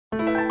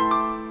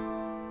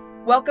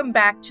Welcome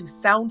back to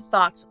Sound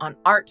Thoughts on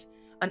Art,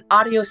 an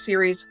audio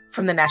series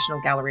from the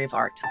National Gallery of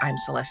Art. I'm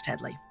Celeste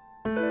Headley.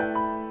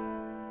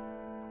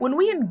 When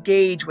we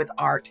engage with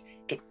art,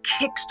 it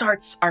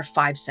kickstarts our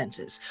five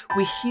senses.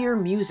 We hear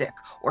music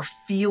or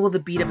feel the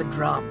beat of a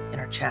drum in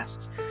our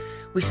chests.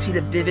 We see the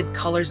vivid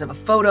colors of a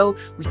photo.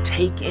 We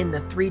take in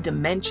the three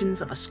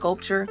dimensions of a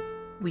sculpture.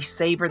 We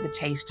savor the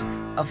taste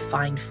of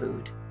fine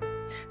food.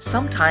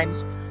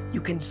 Sometimes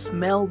you can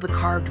smell the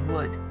carved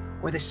wood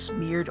or the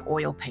smeared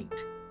oil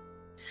paint.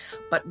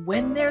 But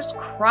when there's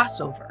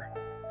crossover,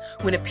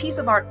 when a piece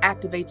of art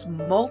activates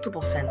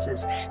multiple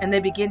senses and they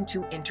begin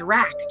to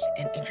interact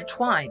and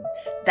intertwine,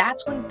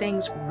 that's when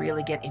things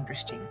really get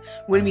interesting.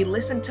 When we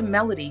listen to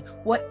melody,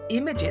 what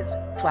images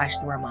flash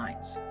through our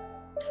minds?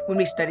 When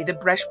we study the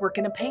brushwork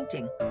in a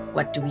painting,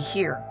 what do we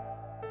hear?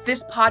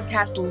 This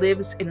podcast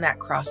lives in that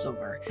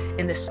crossover,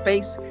 in the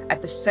space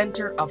at the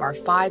center of our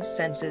five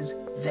senses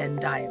Venn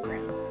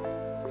diagram.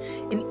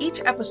 In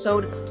each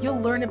episode, you'll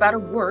learn about a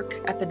work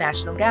at the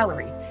National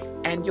Gallery,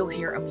 and you'll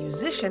hear a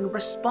musician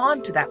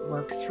respond to that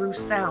work through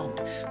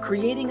sound,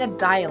 creating a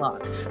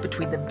dialogue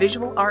between the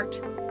visual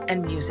art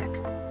and music.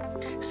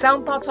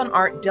 Sound Thoughts on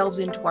Art delves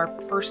into our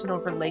personal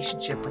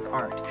relationship with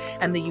art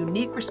and the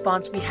unique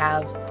response we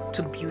have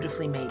to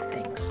beautifully made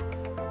things.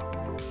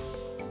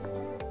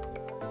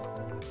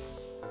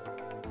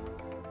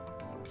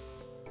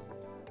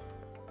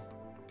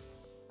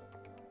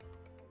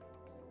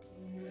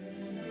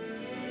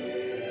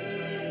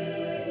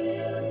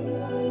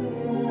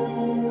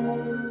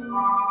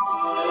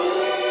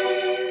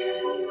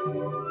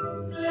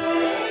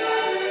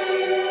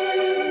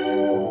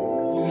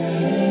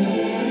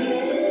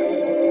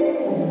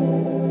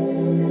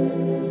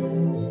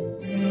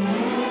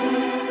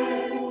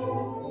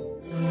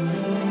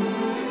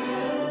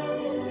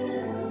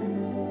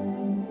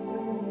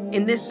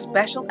 In this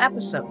special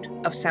episode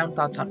of Sound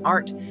Thoughts on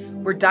Art,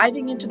 we're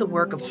diving into the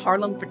work of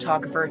Haarlem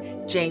photographer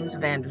James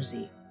van der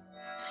Zee.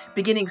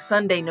 Beginning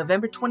Sunday,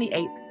 November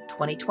 28th,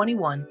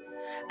 2021,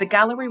 the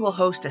gallery will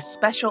host a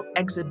special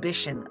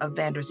exhibition of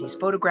van der Zee's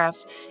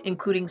photographs,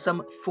 including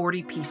some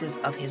 40 pieces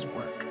of his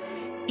work.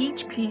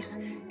 Each piece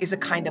is a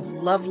kind of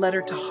love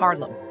letter to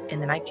Haarlem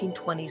in the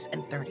 1920s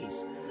and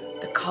 30s.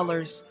 The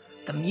colors,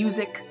 the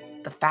music,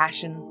 the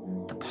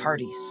fashion, the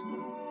parties.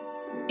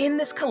 In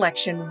this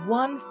collection,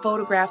 one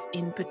photograph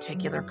in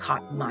particular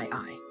caught my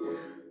eye.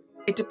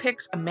 It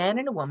depicts a man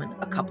and a woman,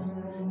 a couple,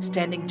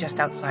 standing just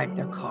outside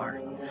their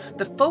car.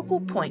 The focal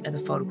point of the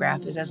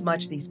photograph is as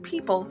much these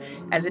people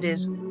as it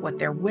is what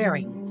they're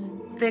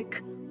wearing,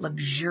 thick,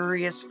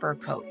 luxurious fur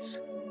coats.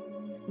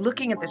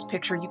 Looking at this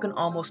picture, you can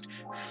almost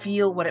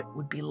feel what it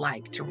would be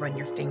like to run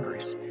your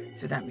fingers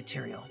through that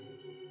material.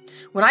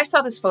 When I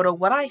saw this photo,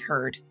 what I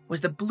heard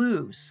was the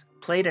blues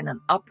played in an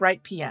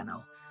upright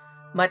piano,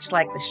 much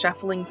like the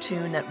shuffling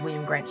tune that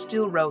William Grant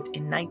Still wrote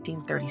in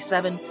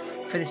 1937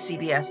 for the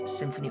CBS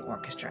Symphony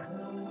Orchestra.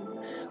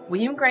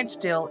 William Grant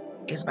Still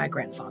is my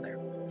grandfather,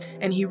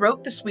 and he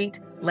wrote the suite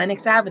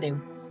Lenox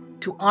Avenue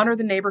to honor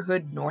the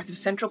neighborhood north of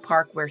Central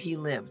Park where he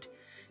lived,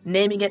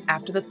 naming it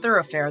after the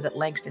thoroughfare that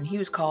Langston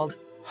Hughes called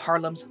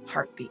Harlem's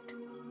Heartbeat.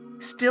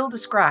 Still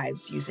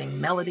describes,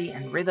 using melody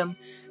and rhythm,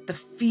 the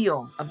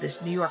feel of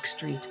this New York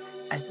street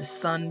as the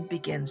sun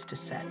begins to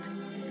set.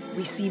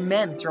 We see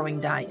men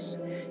throwing dice,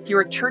 hear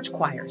a church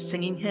choir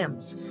singing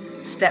hymns,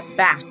 step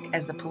back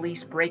as the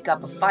police break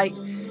up a fight,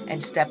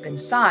 and step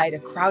inside a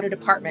crowded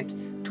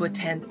apartment to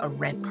attend a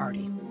rent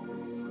party.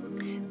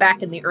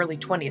 Back in the early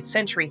 20th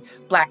century,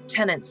 black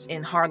tenants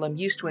in Harlem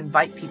used to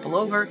invite people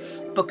over,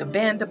 book a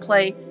band to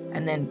play,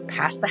 and then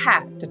pass the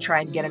hat to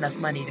try and get enough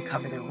money to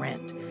cover their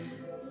rent.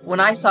 When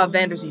I saw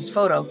van der Zee's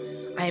photo,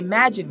 I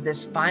imagined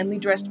this finely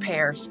dressed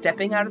pair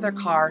stepping out of their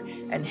car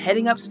and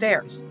heading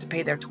upstairs to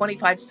pay their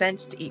 25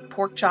 cents to eat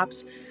pork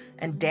chops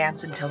and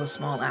dance until the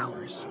small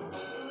hours.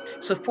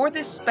 So for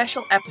this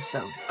special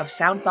episode of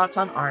Sound Thoughts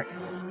on Art,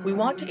 we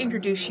want to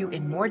introduce you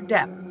in more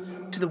depth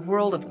to the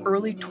world of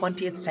early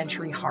 20th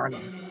century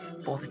Harlem,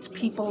 both its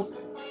people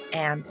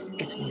and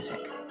its music.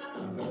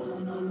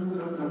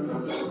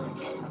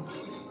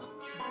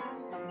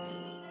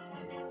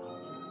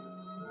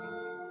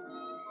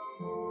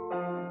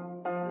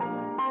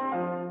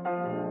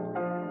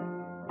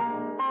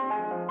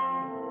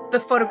 The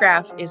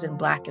photograph is in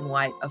black and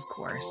white, of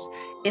course.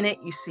 In it,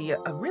 you see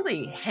a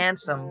really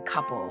handsome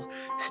couple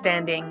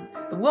standing.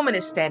 The woman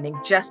is standing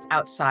just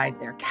outside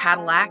their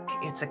Cadillac.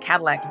 It's a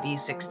Cadillac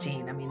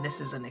V16. I mean,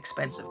 this is an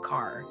expensive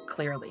car,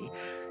 clearly.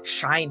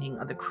 Shining,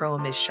 the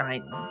chrome is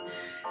shining.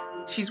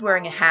 She's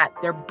wearing a hat.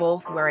 They're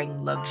both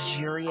wearing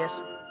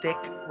luxurious, thick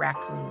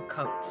raccoon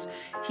coats.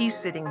 He's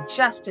sitting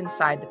just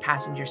inside the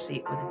passenger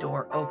seat with the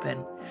door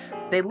open.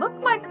 They look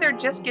like they're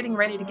just getting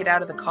ready to get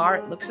out of the car.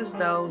 It looks as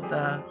though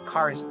the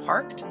car is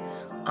parked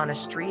on a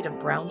street of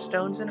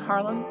brownstones in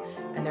Harlem,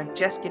 and they're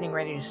just getting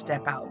ready to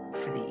step out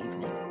for the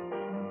evening.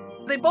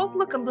 They both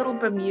look a little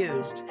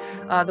bemused.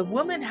 The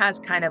woman has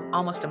kind of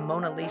almost a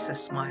Mona Lisa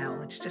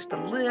smile. It's just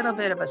a little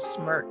bit of a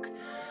smirk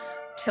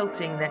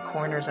tilting the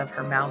corners of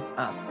her mouth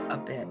up a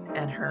bit,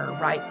 and her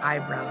right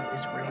eyebrow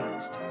is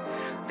raised.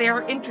 They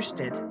are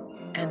interested,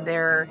 and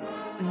they're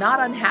not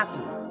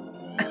unhappy.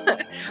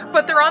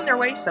 But they're on their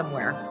way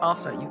somewhere.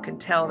 Also, you can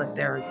tell that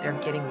they're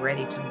getting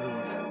ready to move.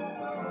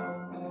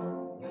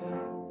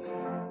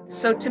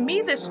 So to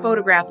me, this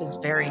photograph is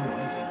very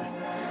noisy.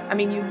 I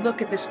mean, you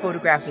look at this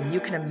photograph and you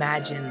can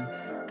imagine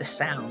the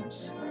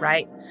sounds,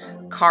 right?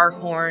 Car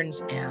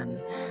horns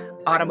and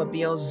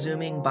automobiles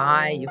zooming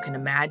by. You can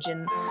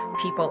imagine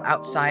people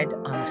outside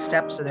on the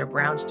steps of their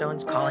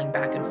brownstones calling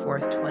back and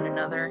forth to one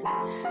another.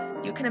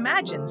 You can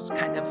imagine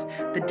kind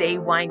of the day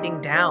winding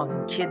down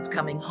and kids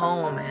coming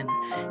home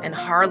and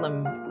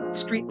Harlem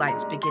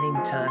streetlights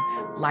beginning to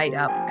light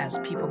up as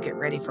people get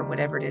ready for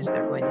whatever it is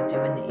they're going to do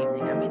in the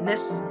evening. I mean,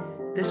 this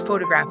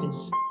photograph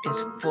is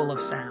full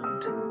of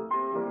sound.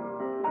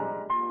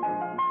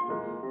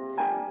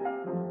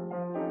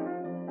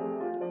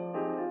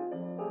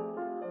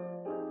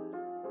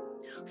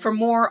 For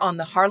more on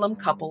the Harlem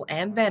couple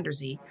and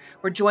Vanderzee,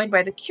 we're joined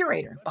by the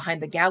curator behind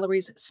the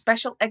gallery's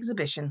special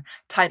exhibition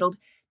titled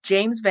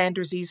James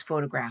Vanderzee's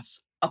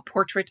Photographs, A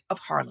Portrait of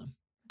Harlem.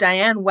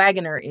 Diane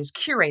Wagoner is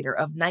curator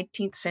of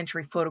 19th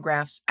century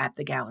photographs at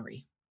the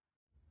gallery.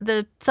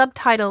 The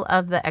subtitle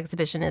of the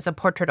exhibition is A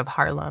Portrait of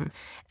Harlem.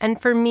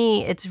 And for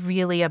me, it's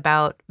really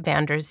about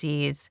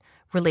Vanderzee's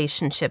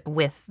relationship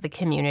with the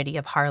community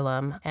of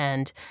Harlem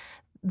and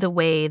the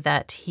way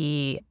that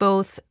he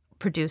both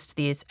produced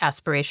these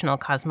aspirational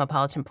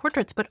cosmopolitan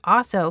portraits, but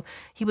also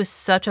he was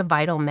such a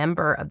vital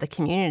member of the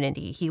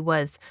community. He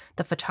was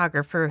the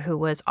photographer who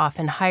was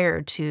often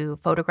hired to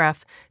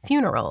photograph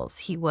funerals.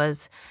 He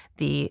was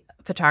the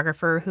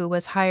photographer who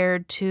was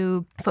hired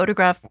to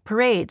photograph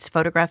parades,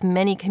 photograph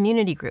many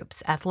community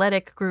groups,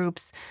 athletic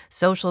groups,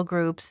 social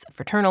groups,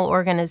 fraternal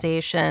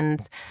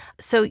organizations.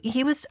 So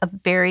he was a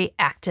very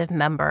active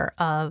member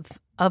of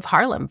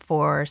Harlem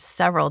for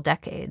several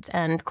decades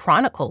and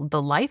chronicled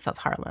the life of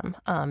Harlem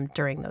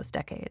during those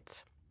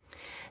decades.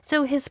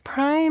 So his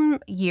prime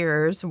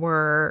years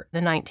were the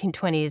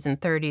 1920s and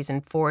 30s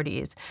and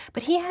 40s,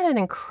 but he had an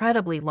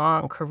incredibly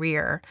long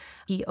career.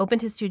 He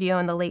opened his studio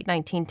in the late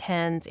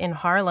 1910s in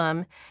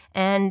Harlem,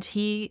 and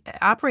he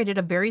operated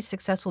a very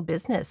successful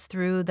business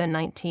through the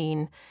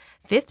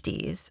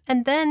 1950s.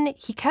 And then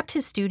he kept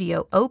his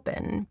studio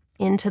open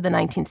into the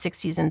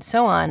 1960s and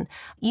so on,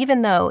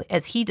 even though,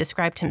 as he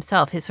described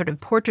himself, his sort of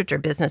portraiture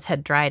business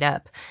had dried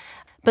up.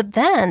 But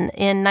then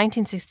in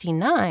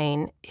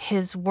 1969,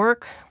 his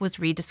work was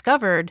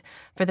rediscovered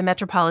for the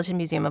Metropolitan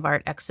Museum of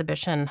Art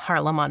exhibition,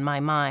 Harlem on My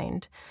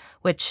Mind,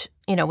 which,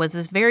 was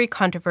this very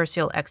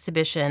controversial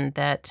exhibition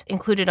that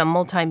included a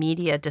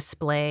multimedia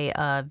display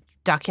of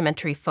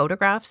documentary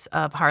photographs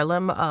of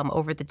Harlem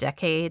over the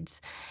decades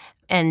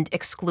and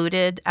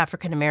excluded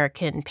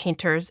African-American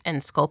painters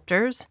and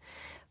sculptors.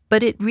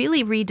 But it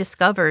really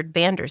rediscovered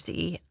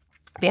Vanderzee.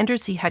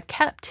 Vanderzee had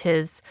kept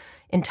his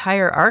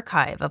entire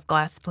archive of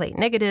glass plate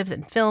negatives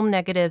and film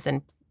negatives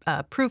and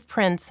proof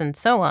prints and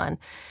so on.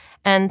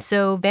 And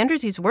so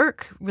Vanderzee's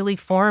work really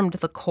formed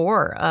the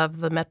core of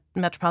the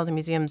Metropolitan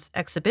Museum's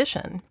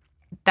exhibition.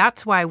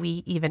 That's why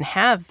we even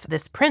have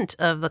this print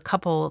of the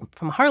couple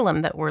from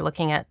Harlem that we're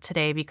looking at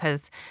today,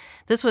 because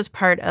this was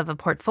part of a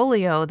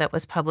portfolio that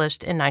was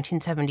published in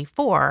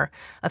 1974,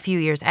 a few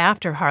years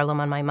after Harlem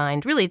on My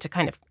Mind, really to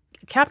kind of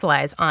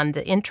capitalize on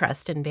the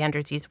interest in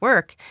Vanderzee's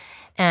work.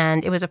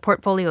 And it was a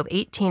portfolio of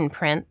 18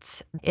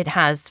 prints. It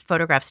has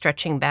photographs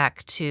stretching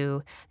back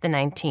to the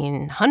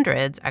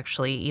 1900s,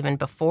 actually, even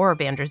before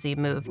Vanderzee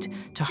moved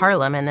to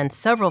Harlem, and then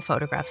several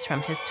photographs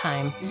from his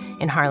time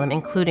in Harlem,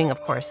 including,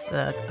 of course,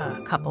 the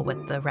couple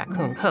with the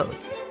raccoon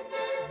coats.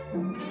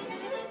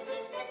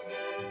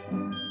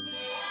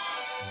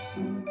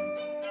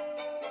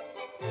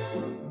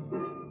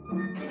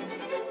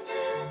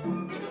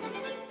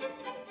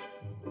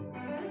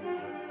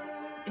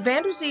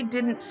 Vanderzee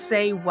didn't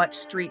say what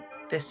street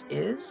this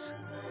is,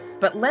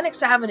 but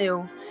Lenox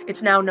Avenue,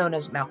 it's now known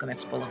as Malcolm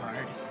X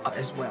Boulevard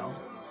as well.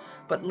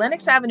 But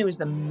Lenox Avenue is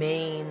the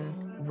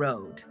main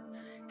road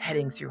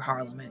heading through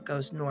Harlem. It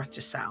goes north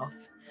to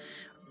south.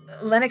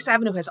 Lenox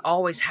Avenue has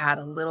always had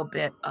a little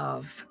bit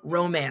of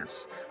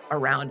romance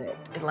around it.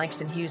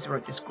 Langston Hughes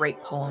wrote this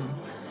great poem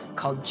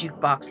called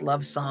Jukebox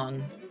Love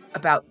Song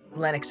about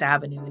Lenox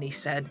Avenue, and he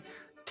said,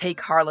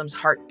 "Take Harlem's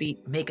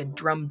heartbeat, make a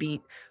drum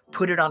beat,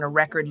 put it on a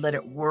record, let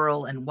it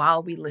whirl, and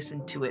while we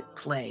listen to it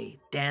play,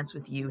 dance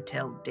with you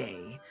till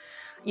day."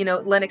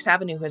 Lenox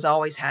Avenue has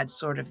always had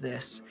sort of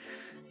this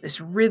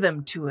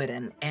rhythm to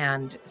it,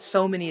 and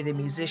so many of the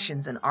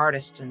musicians and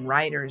artists and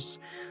writers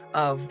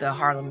of the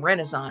Harlem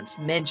Renaissance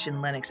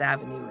mention Lenox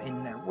Avenue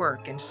in their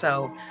work. And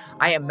so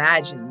I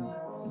imagine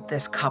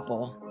this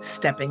couple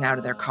stepping out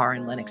of their car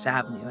in Lenox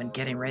Avenue and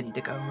getting ready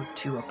to go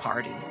to a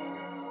party.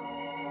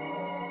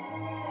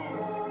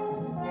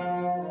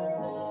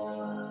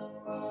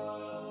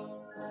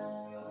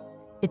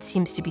 It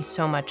seems to be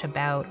so much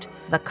about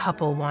the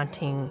couple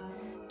wanting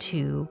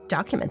to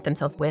document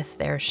themselves with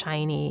their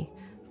shiny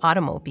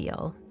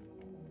automobile.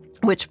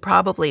 which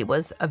probably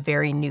was a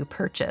very new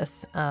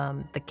purchase.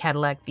 The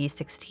Cadillac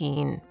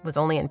V16 was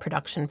only in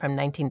production from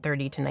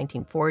 1930 to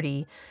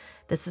 1940.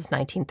 This is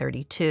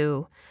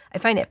 1932. I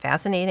find it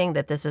fascinating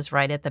that this is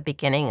right at the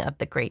beginning of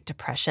the Great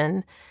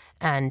Depression.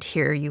 And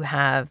here you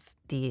have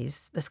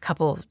this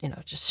couple,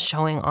 just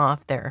showing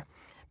off their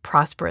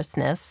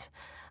prosperousness,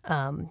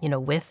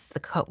 with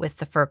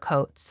the fur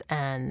coats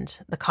and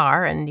the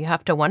car. And you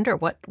have to wonder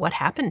what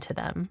happened to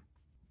them.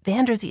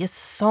 Vanderzee is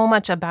so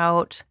much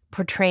about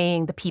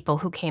portraying the people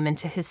who came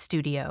into his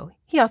studio.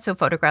 He also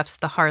photographs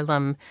the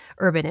Harlem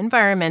urban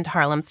environment,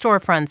 Harlem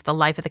storefronts, the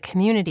life of the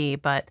community.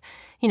 But,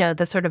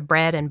 the sort of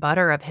bread and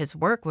butter of his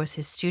work was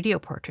his studio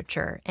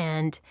portraiture.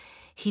 And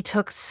he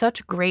took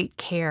such great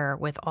care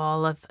with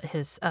all of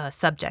his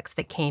subjects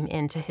that came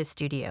into his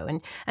studio.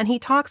 And he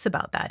talks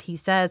about that. He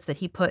says that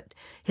he put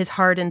his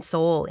heart and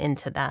soul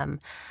into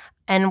them.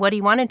 And what he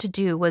wanted to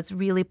do was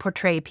really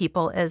portray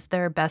people as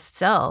their best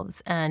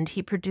selves. And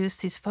he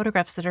produced these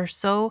photographs that they're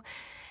so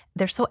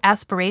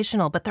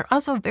aspirational, but they're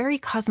also very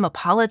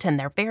cosmopolitan.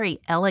 They're very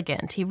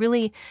elegant. He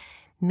really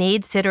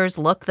made sitters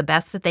look the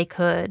best that they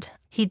could.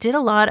 He did a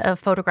lot of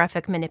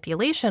photographic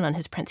manipulation on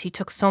his prints. He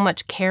took so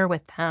much care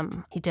with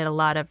them. He did a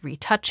lot of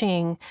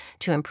retouching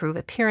to improve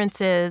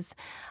appearances.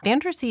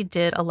 Vanderzee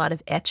did a lot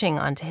of etching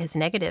onto his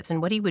negatives.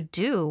 And what he would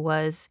do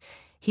was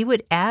he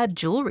would add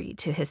jewelry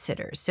to his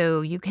sitters.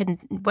 So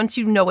once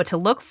you know what to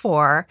look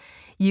for,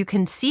 you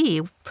can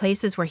see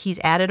places where he's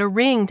added a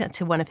ring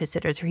to one of his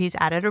sitters, or he's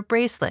added a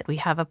bracelet. We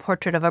have a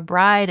portrait of a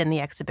bride in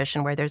the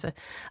exhibition where there's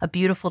a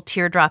beautiful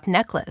teardrop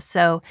necklace.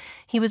 So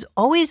he was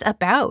always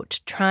about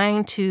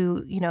trying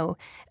to,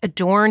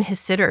 adorn his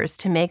sitters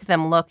to make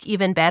them look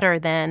even better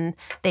than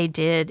they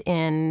did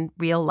in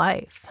real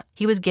life.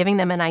 He was giving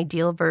them an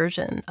ideal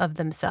version of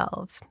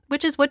themselves,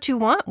 which is what you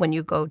want when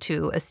you go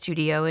to a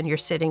studio and you're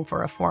sitting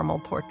for a formal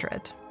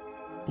portrait.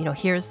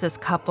 Here's this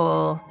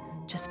couple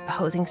just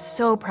posing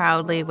so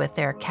proudly with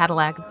their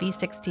Cadillac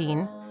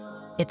V16.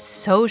 It's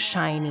so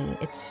shiny.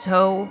 It's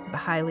so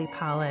highly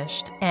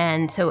polished.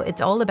 And so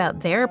it's all about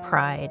their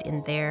pride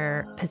in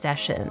their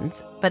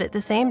possessions. But at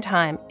the same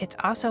time, it's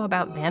also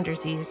about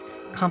Vanderzee's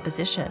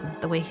composition,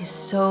 the way he's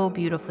so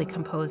beautifully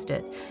composed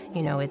it.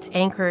 It's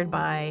anchored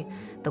by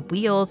the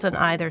wheels on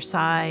either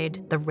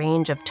side. The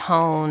range of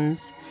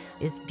tones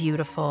is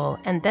beautiful.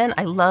 And then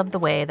I love the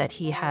way that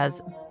he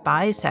has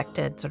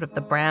bisected sort of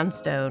the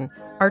brownstone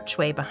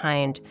archway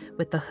behind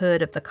with the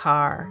hood of the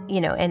car,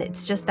 and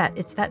it's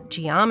that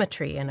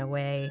geometry in a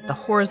way, the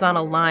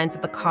horizontal lines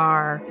of the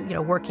car,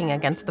 working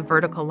against the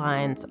vertical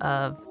lines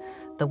of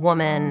the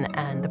woman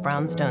and the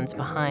brownstones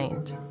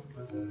behind.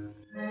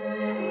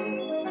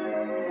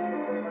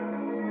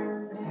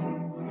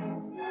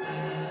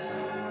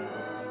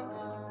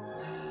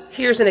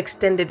 Here's an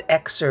extended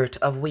excerpt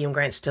of William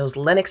Grant Still's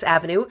Lenox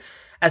Avenue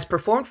as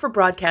performed for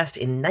broadcast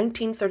in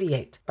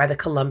 1938 by the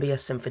Columbia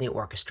Symphony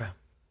Orchestra.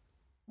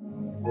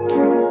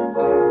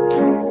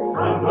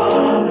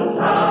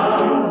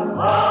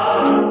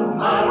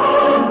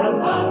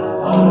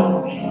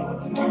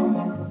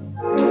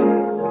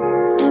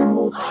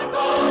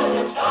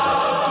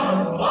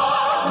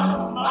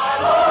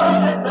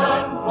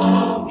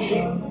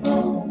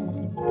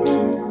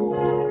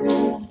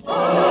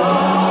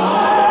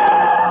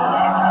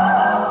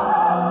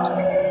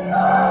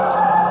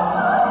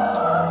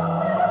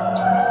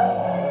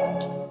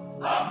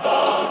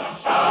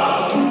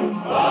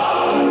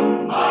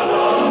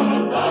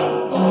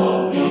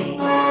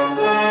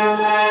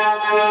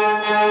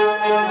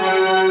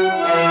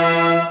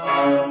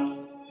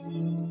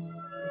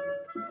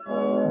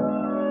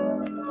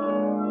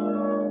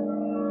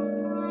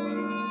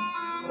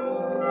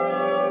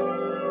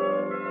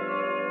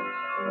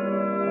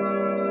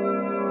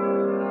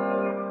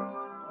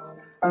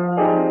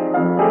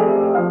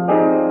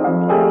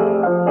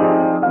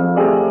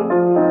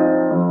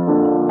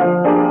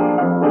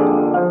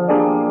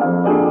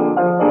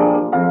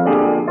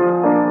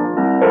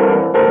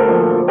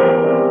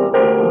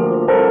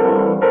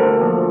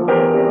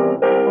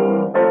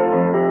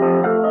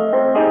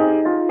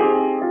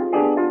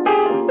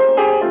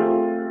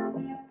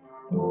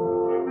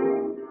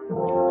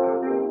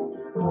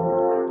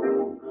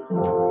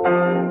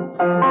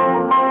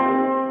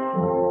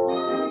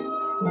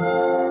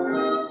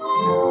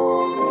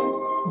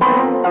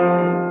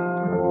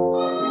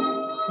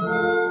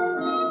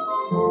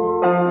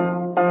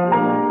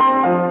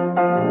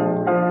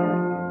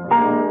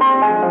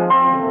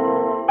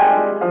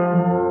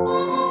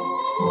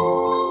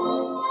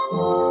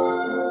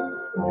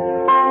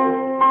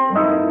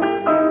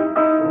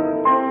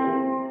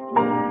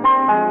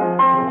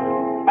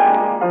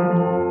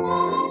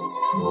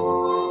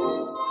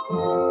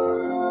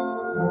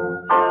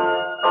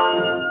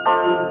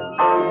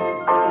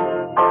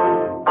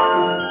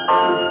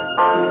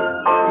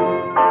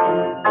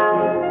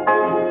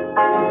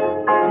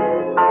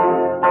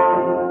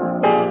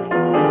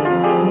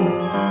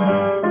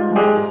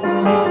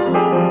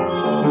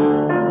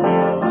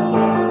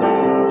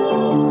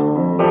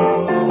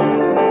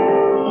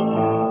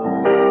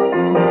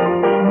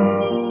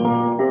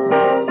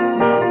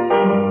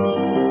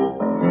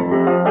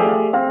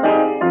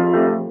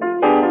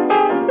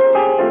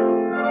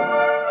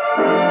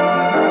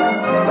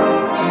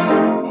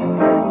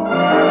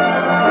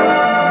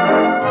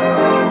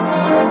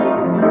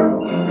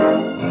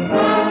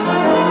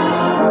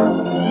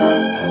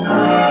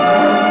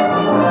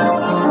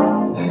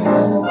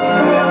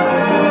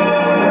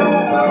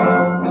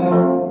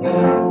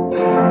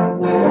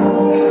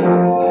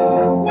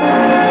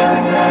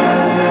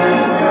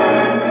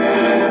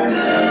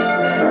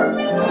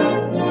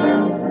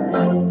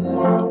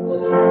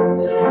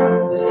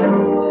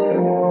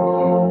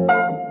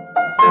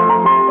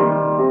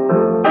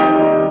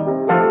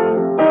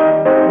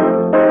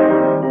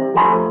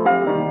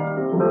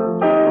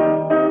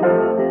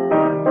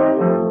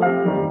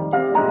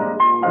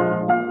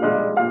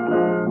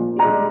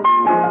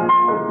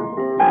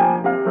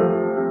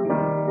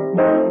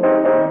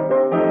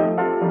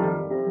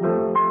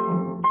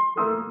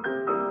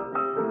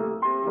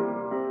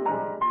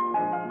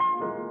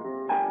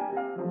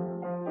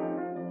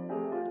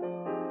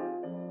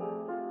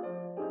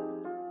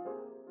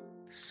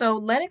 So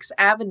Lenox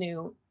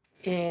Avenue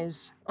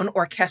is an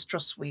orchestral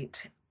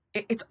suite.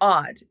 It's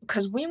odd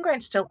because William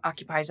Grant Still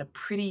occupies a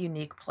pretty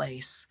unique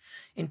place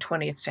in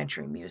 20th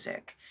century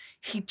music.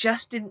 He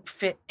just didn't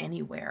fit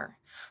anywhere.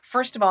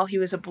 First of all, he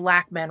was a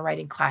Black man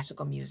writing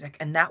classical music,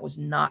 and that was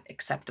not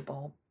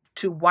acceptable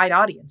to white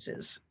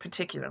audiences,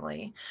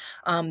 particularly.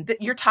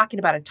 You're talking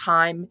about a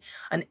time,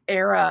 an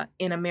era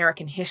in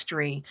American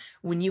history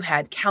when you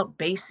had Count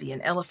Basie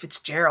and Ella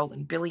Fitzgerald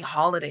and Billie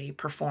Holiday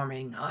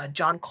performing,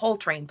 John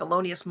Coltrane,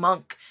 Thelonious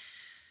Monk.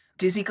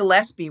 Dizzy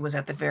Gillespie was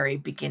at the very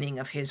beginning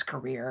of his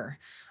career.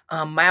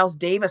 Miles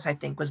Davis, I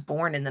think, was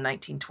born in the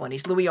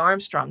 1920s. Louis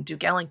Armstrong,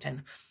 Duke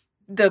Ellington.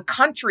 The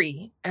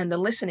country and the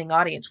listening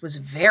audience was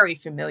very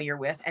familiar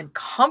with and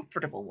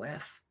comfortable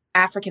with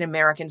African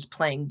Americans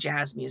playing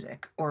jazz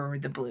music or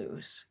the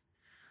blues.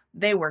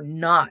 They were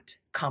not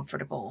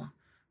comfortable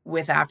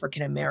with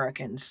African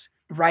Americans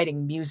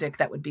writing music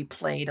that would be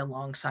played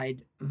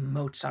alongside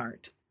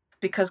Mozart,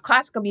 because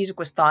classical music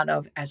was thought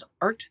of as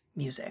art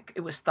music.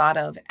 It was thought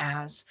of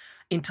as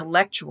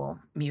intellectual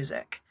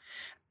music.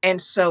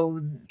 And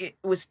so it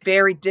was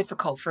very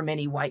difficult for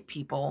many white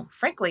people,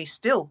 frankly,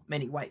 still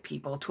many white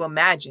people, to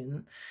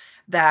imagine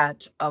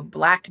that a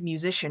Black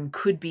musician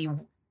could be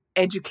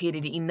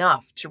educated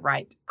enough to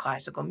write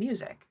classical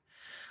music.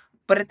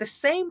 But at the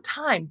same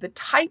time, the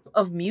type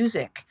of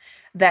music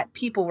that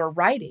people were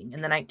writing in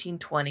the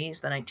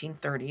 1920s, the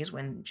 1930s,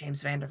 when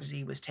James Van Der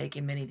Zee was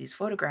taking many of these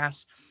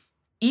photographs,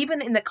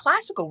 even in the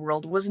classical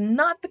world, was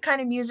not the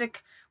kind of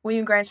music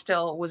William Grant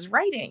Still was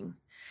writing.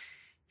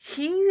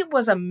 He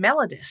was a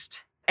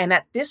melodist. And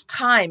at this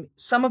time,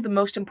 some of the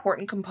most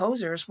important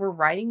composers were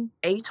writing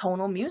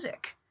atonal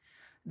music.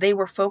 They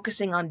were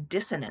focusing on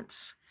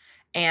dissonance.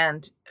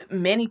 And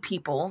many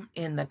people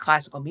in the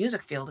classical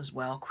music field as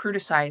well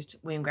criticized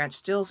William Grant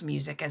Still's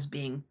music as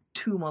being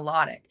too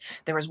melodic.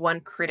 There was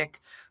one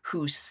critic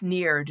who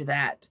sneered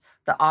that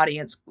the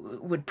audience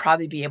would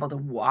probably be able to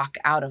walk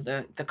out of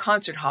the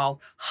concert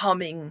hall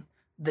humming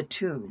the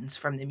tunes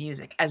from the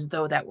music, as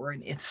though that were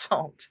an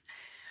insult.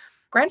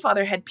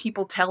 Grandfather had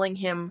people telling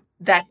him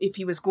that if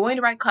he was going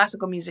to write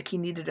classical music, he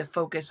needed to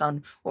focus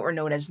on what were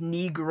known as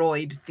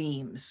Negroid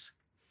themes.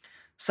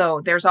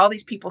 So there's all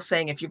these people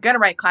saying, if you're going to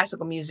write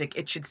classical music,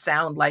 it should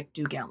sound like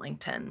Duke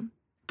Ellington.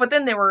 But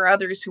then there were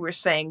others who were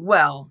saying,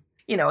 well,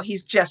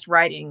 he's just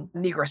writing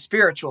Negro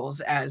spirituals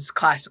as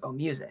classical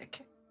music.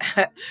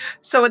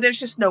 So there's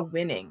just no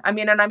winning. I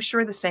mean, and I'm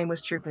sure the same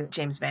was true for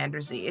James Van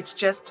Der Zee. It's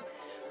just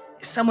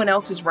someone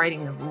else is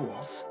writing the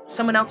rules.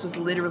 Someone else is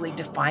literally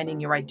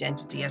defining your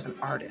identity as an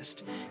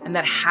artist. And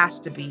that has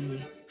to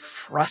be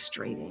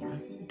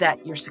frustrating,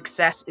 that your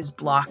success is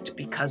blocked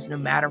because no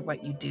matter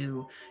what you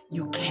do,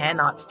 you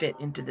cannot fit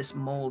into this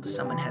mold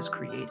someone has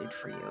created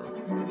for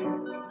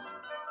you.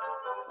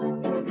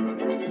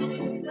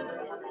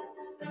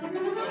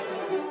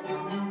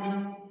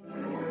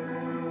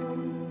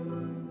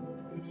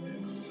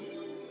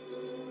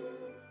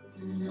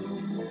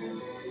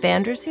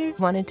 Van Der Zee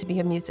wanted to be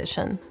a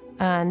musician,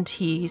 and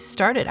he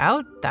started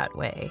out that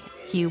way.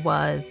 He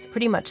was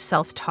pretty much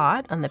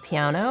self-taught on the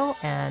piano,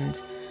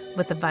 and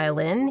with the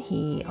violin,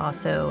 he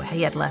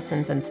had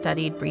lessons and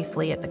studied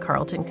briefly at the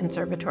Carleton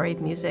Conservatory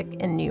of Music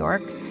in New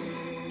York.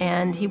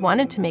 And he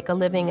wanted to make a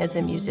living as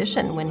a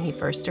musician when he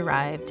first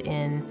arrived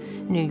in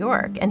New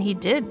York, and he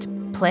did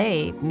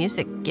play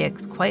music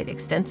gigs quite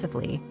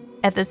extensively.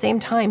 At the same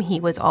time, he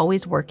was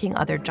always working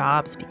other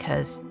jobs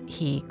because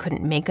he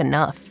couldn't make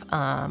enough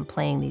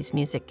playing these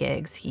music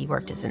gigs. He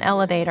worked as an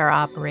elevator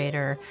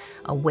operator,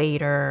 a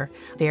waiter,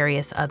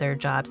 various other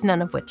jobs,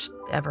 none of which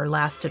ever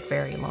lasted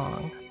very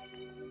long.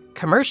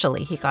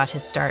 Commercially, he got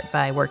his start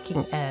by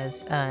working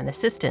as an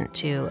assistant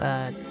to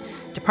a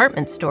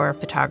department store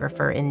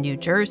photographer in New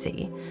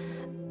Jersey.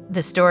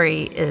 The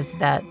story is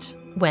that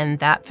when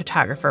that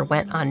photographer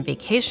went on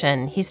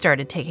vacation, he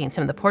started taking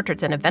some of the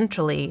portraits, and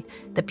eventually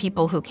the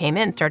people who came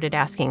in started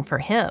asking for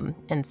him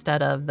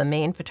instead of the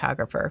main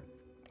photographer.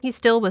 He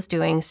still was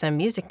doing some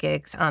music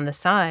gigs on the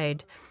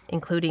side,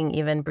 including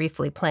even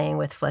briefly playing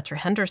with Fletcher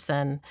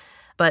Henderson.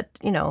 But,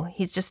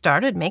 he's just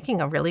started making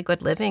a really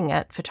good living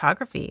at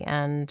photography.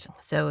 And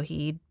so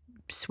he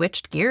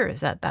switched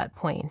gears at that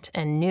point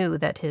and knew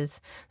that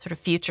his sort of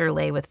future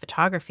lay with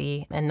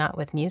photography and not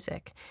with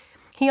music.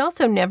 He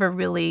also never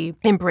really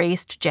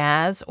embraced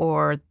jazz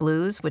or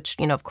blues, which,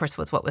 of course,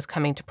 was what was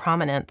coming to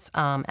prominence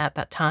at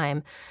that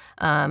time.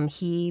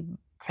 He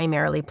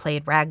primarily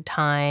played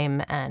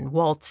ragtime and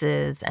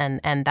waltzes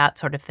and that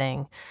sort of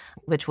thing,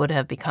 which would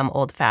have become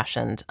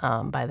old-fashioned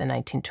by the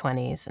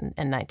 1920s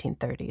and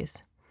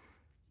 1930s.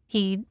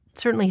 He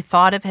certainly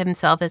thought of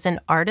himself as an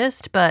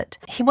artist, but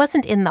he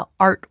wasn't in the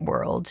art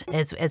world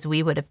as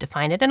we would have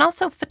defined it. And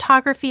also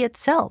photography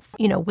itself,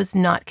 was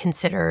not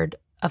considered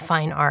a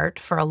fine art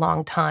for a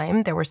long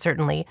time. There were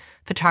certainly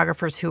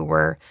photographers who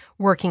were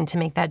working to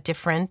make that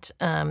different,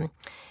 from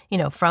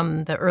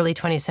the early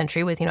 20th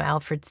century with,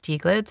 Alfred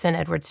Stieglitz and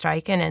Edward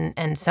Steichen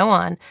and so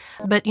on.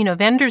 But,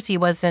 Van Der Zee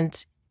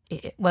wasn't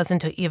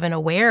even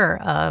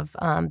aware of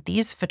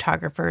these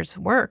photographers'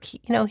 work.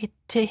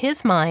 To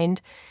his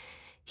mind,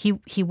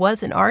 he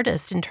was an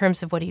artist in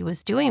terms of what he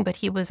was doing, but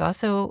he was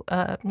also,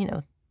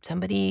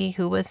 somebody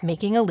who was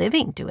making a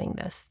living doing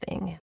this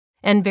thing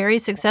and very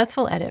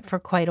successful at it for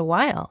quite a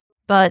while.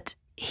 But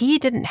he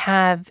didn't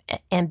have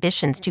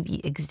ambitions to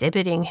be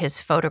exhibiting his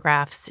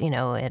photographs,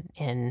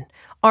 in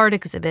art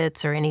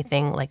exhibits or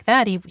anything like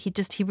that.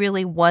 He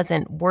really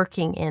wasn't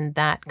working in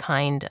that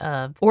kind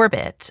of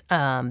orbit,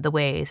 the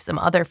way some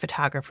other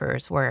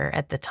photographers were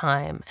at the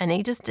time. And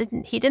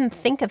he didn't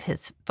think of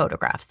his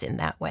photographs in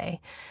that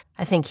way.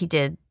 I think he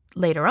did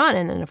later on.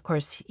 And then, of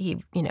course,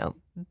 he,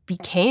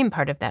 became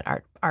part of that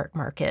art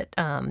market,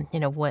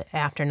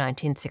 after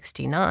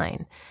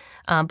 1969.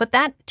 But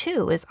that,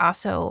 too, is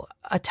also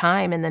a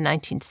time in the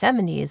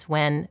 1970s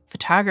when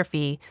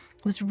photography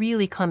was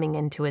really coming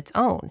into its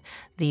own.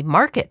 The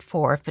market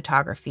for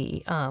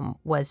photography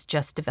was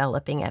just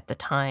developing at the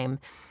time.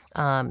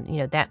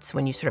 That's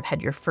when you sort of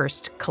had your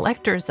first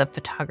collectors of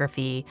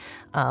photography,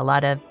 a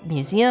lot of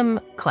museum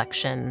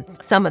collections.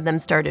 Some of them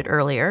started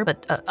earlier,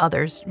 but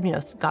others,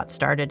 got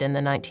started in the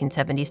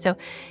 1970s. So,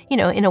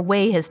 in a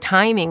way, his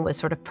timing was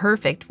sort of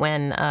perfect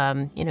when,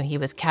 he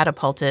was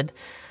catapulted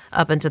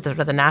up into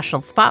the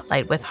national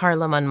spotlight with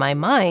Harlem on My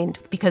Mind,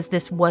 because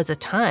this was a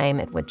time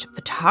at which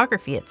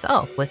photography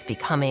itself was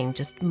becoming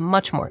just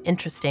much more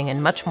interesting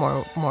and much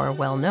more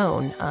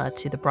well-known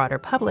to the broader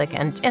public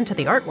and to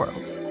the art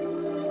world.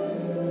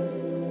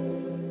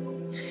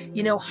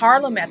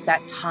 Harlem at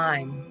that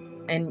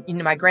time, and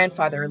my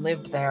grandfather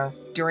lived there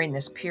during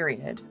this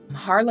period.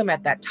 Harlem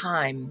at that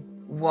time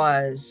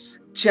was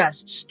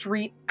just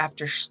street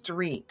after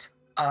street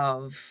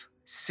of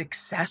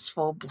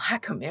successful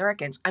Black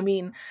Americans. I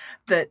mean,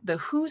 the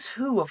who's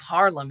who of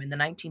Harlem in the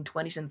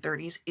 1920s and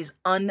 30s is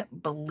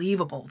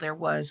unbelievable. There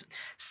was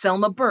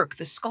Selma Burke,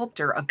 the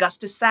sculptor,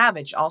 Augustus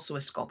Savage, also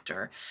a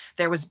sculptor.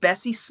 There was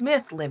Bessie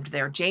Smith lived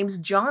there, James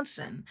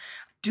Johnson,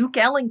 Duke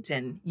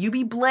Ellington,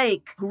 U.B.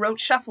 Blake, who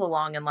wrote Shuffle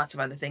Along and lots of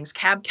other things.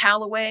 Cab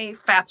Calloway,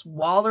 Fats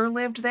Waller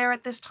lived there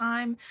at this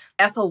time.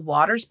 Ethel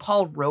Waters,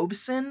 Paul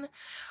Robeson,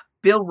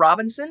 Bill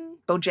Robinson,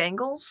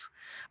 Bojangles.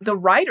 The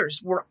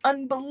writers were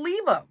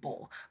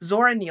unbelievable.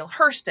 Zora Neale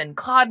Hurston,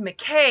 Claude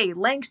McKay,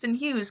 Langston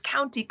Hughes,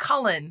 Countee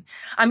Cullen.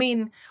 I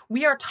mean,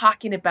 we are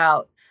talking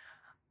about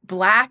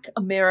Black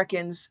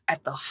Americans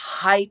at the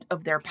height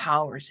of their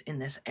powers in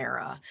this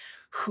era,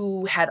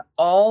 who had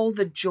all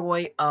the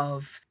joy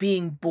of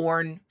being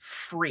born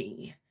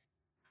free.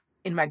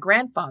 In my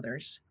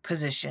grandfather's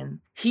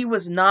position, he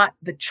was not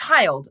the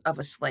child of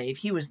a slave.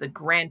 He was the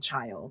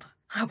grandchild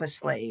of a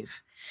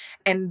slave.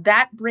 And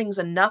that brings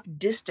enough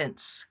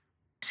distance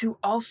to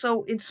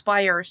also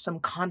inspire some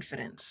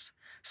confidence,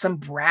 some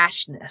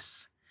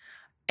brashness,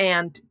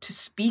 and to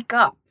speak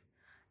up,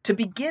 to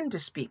begin to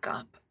speak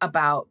up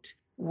about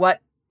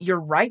what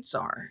your rights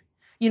are.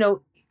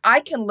 I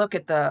can look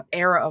at the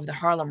era of the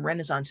Harlem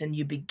Renaissance and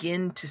you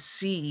begin to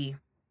see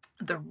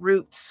the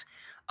roots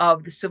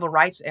of the civil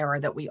rights era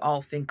that we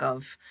all think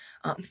of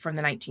from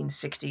the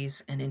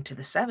 1960s and into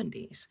the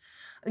 70s.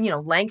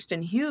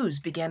 Langston Hughes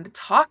began to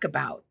talk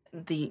about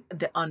the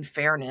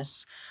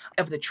unfairness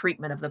of the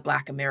treatment of the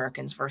Black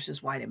Americans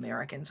versus white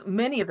Americans.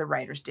 Many of the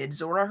writers did.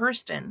 Zora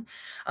Hurston,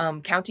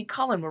 Countee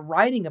Cullen were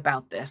writing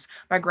about this.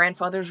 My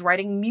grandfather's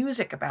writing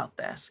music about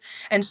this.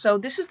 And so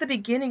this is the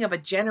beginning of a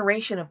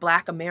generation of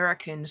Black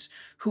Americans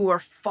who are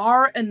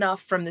far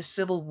enough from the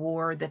Civil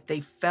War that they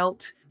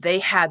felt they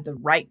had the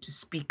right to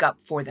speak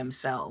up for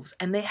themselves.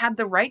 And they had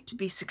the right to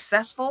be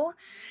successful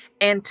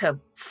and to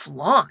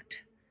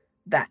flaunt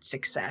that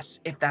success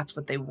if that's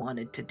what they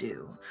wanted to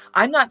do.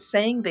 I'm not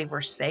saying they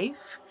were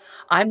safe.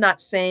 I'm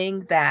not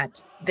saying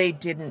that they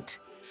didn't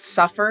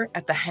suffer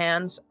at the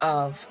hands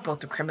of both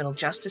the criminal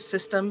justice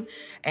system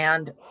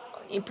and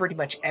in pretty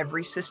much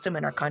every system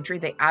in our country.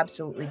 They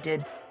absolutely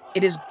did.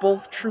 It is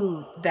both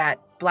true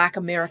that Black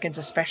Americans,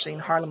 especially in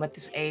Harlem at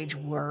this age,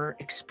 were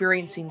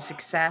experiencing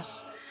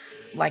success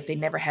like they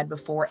never had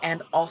before,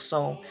 and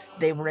also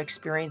they were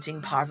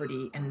experiencing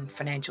poverty and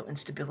financial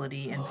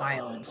instability and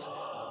violence.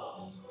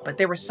 But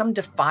there was some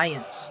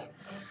defiance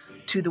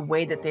to the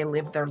way that they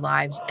lived their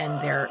lives and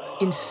their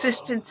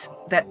insistence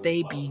that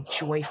they be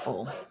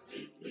joyful.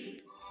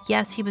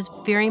 Yes, he was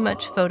very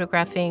much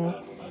photographing,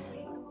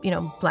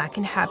 Black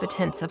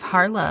inhabitants of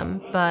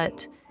Harlem,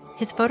 but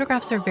his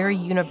photographs are very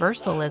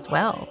universal as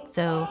well.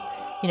 So,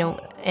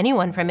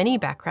 anyone from any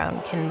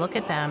background can look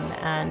at them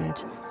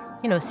and,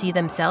 see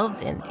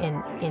themselves in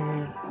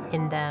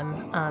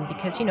them,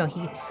 because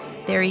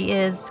there he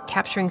is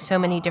capturing so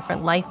many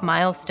different life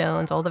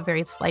milestones, all the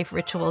various life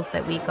rituals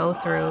that we go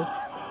through,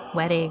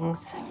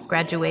 weddings,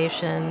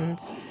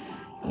 graduations,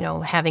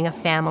 having a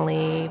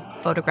family,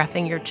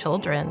 photographing your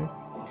children.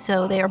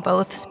 So they are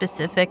both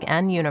specific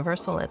and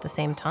universal at the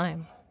same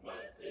time.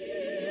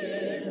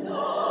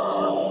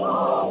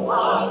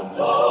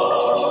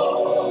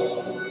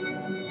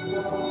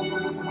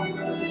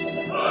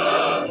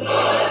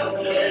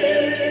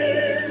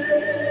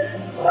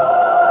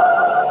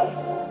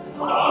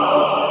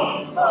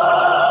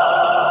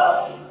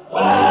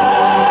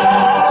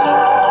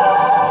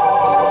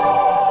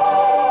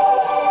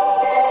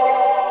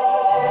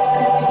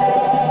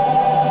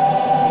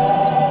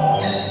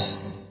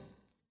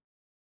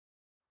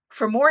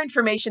 more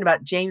information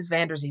about James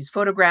Van Der Zee's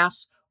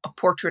photographs, A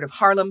Portrait of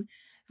Harlem,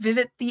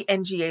 visit the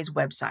NGA's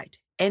website,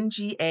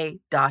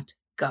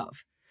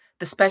 nga.gov.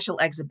 The special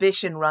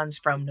exhibition runs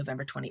from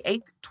November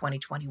 28th,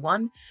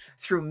 2021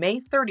 through May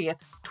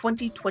 30th,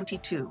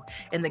 2022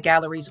 in the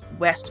gallery's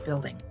West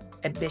Building.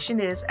 Admission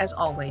is, as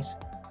always,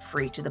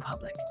 free to the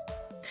public.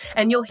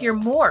 And you'll hear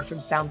more from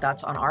Sound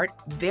Thoughts on Art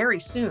very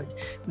soon.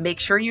 Make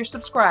sure you're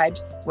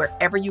subscribed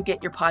wherever you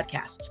get your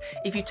podcasts.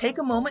 If you take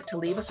a moment to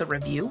leave us a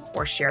review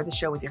or share the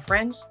show with your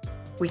friends,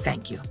 we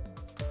thank you.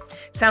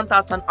 Sound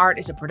Thoughts on Art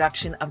is a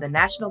production of the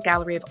National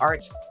Gallery of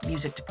Art's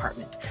Music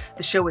Department.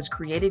 The show is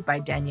created by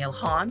Danielle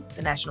Hahn,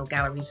 the National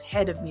Gallery's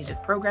head of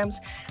music programs,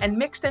 and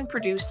mixed and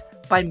produced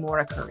by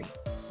Maura Curry.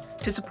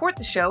 To support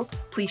the show,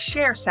 please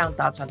share Sound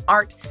Thoughts on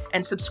Art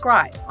and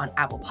subscribe on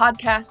Apple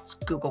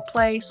Podcasts, Google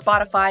Play,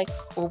 Spotify,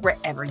 or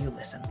wherever you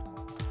listen.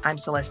 I'm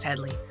Celeste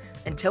Headlee.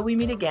 Until we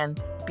meet again,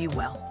 be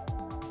well.